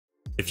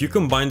If you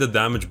combine the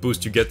damage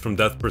boost you get from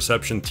Death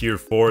Perception tier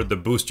 4, the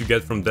boost you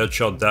get from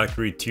Deadshot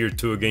Daiquiri tier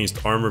 2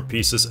 against armor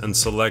pieces, and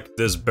select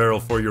this barrel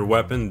for your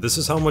weapon, this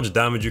is how much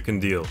damage you can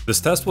deal.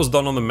 This test was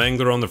done on the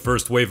Mangler on the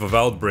first wave of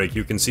Outbreak.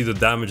 You can see the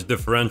damage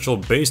differential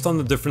based on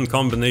the different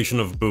combination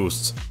of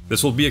boosts.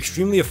 This will be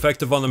extremely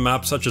effective on a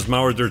map such as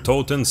Mauer der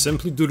Toten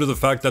simply due to the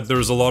fact that there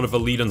is a lot of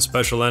elite and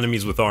special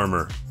enemies with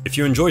armor. If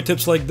you enjoy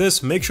tips like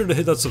this, make sure to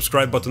hit that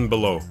subscribe button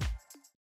below.